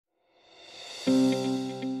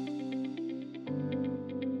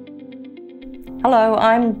Hello,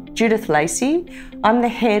 I'm Judith Lacey. I'm the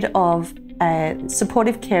head of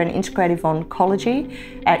Supportive Care and Integrative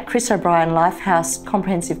Oncology at Chris O'Brien Lifehouse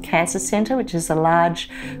Comprehensive Cancer Centre, which is a large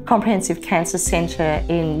comprehensive cancer centre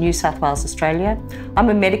in New South Wales, Australia. I'm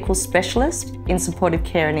a medical specialist in supportive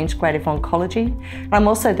care and integrative oncology. I'm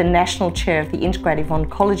also the National Chair of the Integrative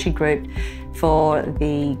Oncology Group for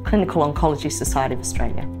the Clinical Oncology Society of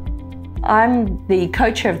Australia. I'm the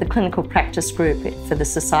co-chair of the Clinical Practice Group for the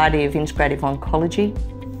Society of Integrative Oncology.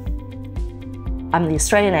 I'm the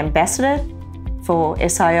Australian Ambassador for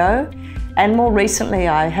SIO, and more recently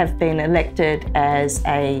I have been elected as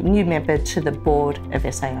a new member to the board of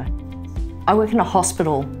SIO. I work in a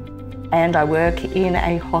hospital, and I work in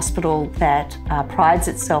a hospital that prides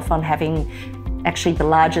itself on having actually the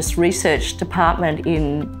largest research department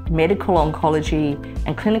in medical oncology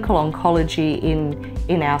and clinical oncology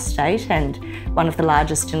in our state, and one of the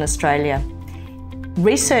largest in Australia.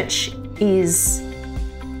 Research is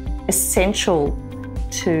essential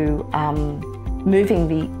to moving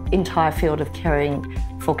the entire field of caring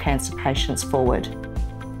for cancer patients forward.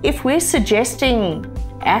 If we're suggesting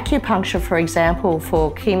acupuncture, for example,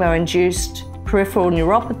 for chemo-induced peripheral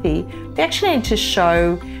neuropathy, we actually need to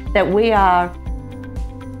show that we are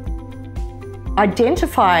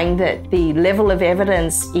identifying that the level of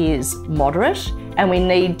evidence is moderate, and we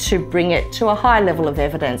need to bring it to a high level of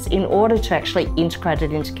evidence in order to actually integrate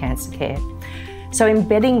it into cancer care. So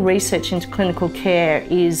embedding research into clinical care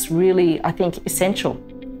is really, I think, essential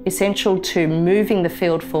to moving the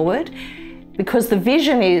field forward, because the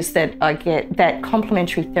vision is that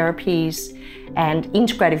complementary therapies and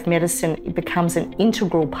integrative medicine becomes an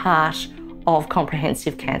integral part of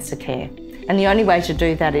comprehensive cancer care. And the only way to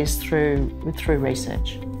do that is through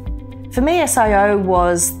research. For me, SIO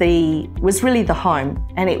was really the home,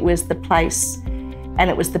 and it was the place, and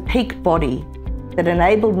it was the peak body that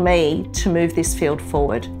enabled me to move this field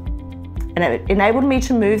forward. And it enabled me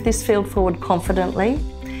to move this field forward confidently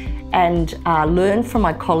and learn from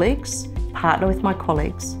my colleagues, partner with my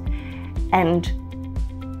colleagues, and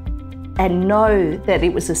know that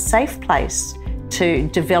it was a safe place to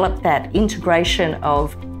develop that integration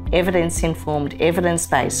of evidence-informed,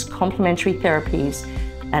 evidence-based complementary therapies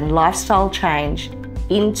and lifestyle change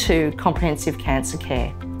into comprehensive cancer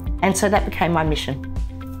care. And so that became my mission.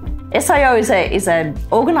 SIO is an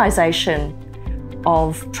organisation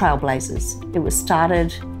of trailblazers. It was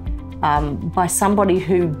started by somebody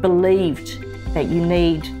who believed that you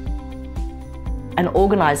need an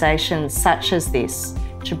organisation such as this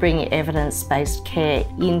to bring evidence-based care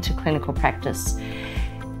into clinical practice.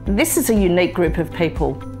 This is a unique group of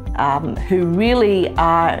people who really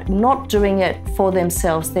are not doing it for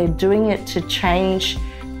themselves. They're doing it to change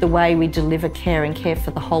the way we deliver care and care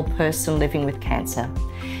for the whole person living with cancer.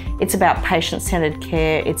 It's about patient-centred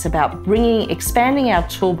care. It's about expanding our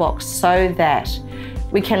toolbox so that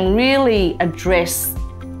we can really address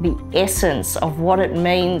the essence of what it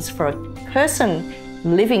means for a person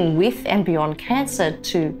living with and beyond cancer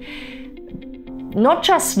to not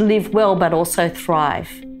just live well, but also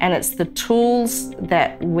thrive. And it's the tools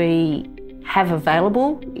that we have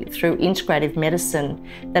available through integrative medicine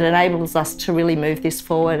that enables us to really move this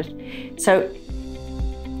forward. So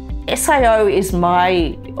SIO is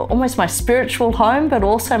almost my spiritual home, but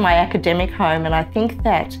also my academic home. And I think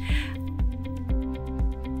that,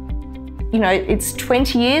 you know, it's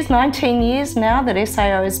 20 years, 19 years now that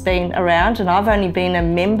SIO has been around, and I've only been a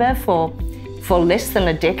member for less than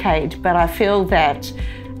a decade, but I feel that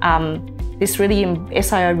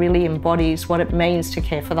SIO really embodies what it means to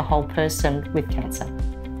care for the whole person with cancer.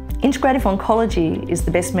 Integrative oncology is the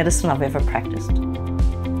best medicine I've ever practiced.